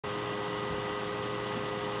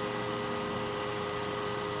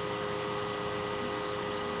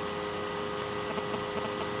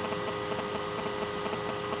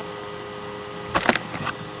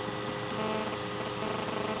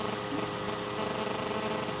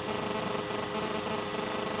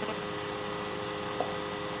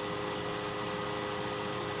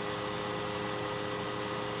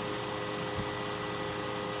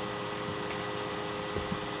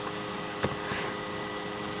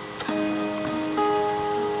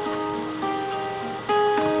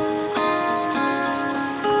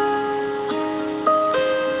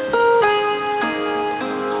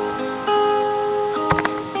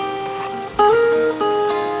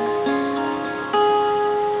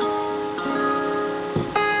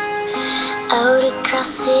across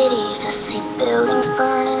cities, I see buildings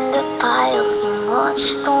burn into piles, and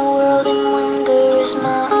watch the world in wonder as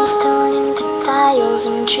mountains turn into tiles,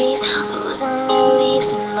 and trees losing their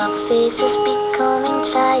leaves and our faces becoming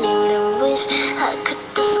tired. I wish I could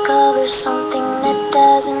discover something that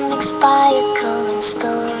doesn't expire. Come and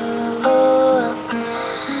stumble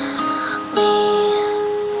me,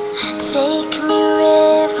 take me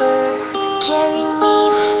river, carry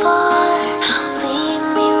me far, lead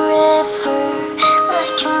me river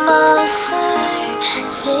like a monster,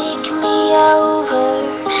 take me over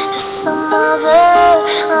to some other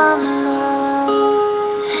unknown,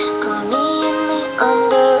 put me in the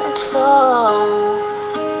undertow.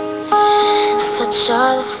 Such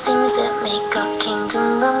are the things that make our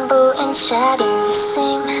kingdom rumble and shatter, the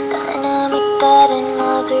same dynamic that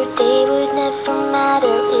another day would never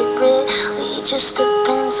matter. It really just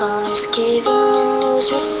depends on who's giving and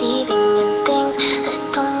who's receiving, and things that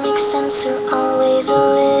don't make sense are always a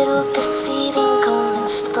little deceiving. Come and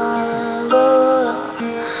stumble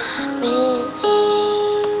me,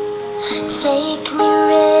 take me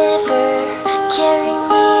river, carry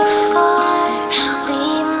me far,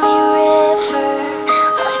 lead me river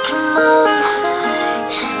like a mother,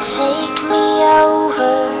 take me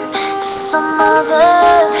over to some other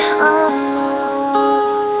unknown,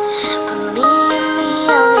 put me in the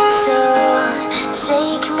undertow.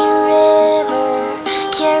 Take me river,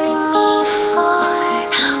 carry me far,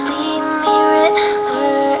 lead me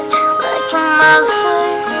river like a mother,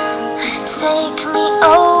 take me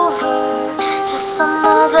over to some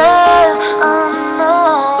other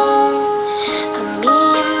unknown, put me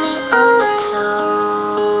in the undertow.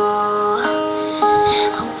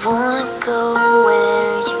 I wanna go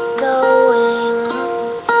where you're going,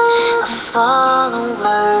 a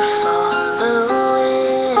follower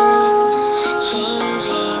following,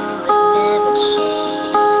 changing but never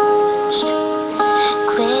changed,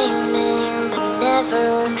 claiming but never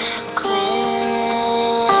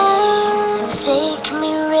claimed. Take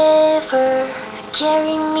me river,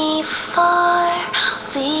 carry me far,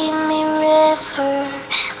 lead me river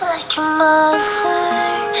like a mother,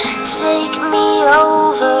 take me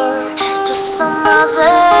over to some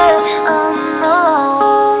other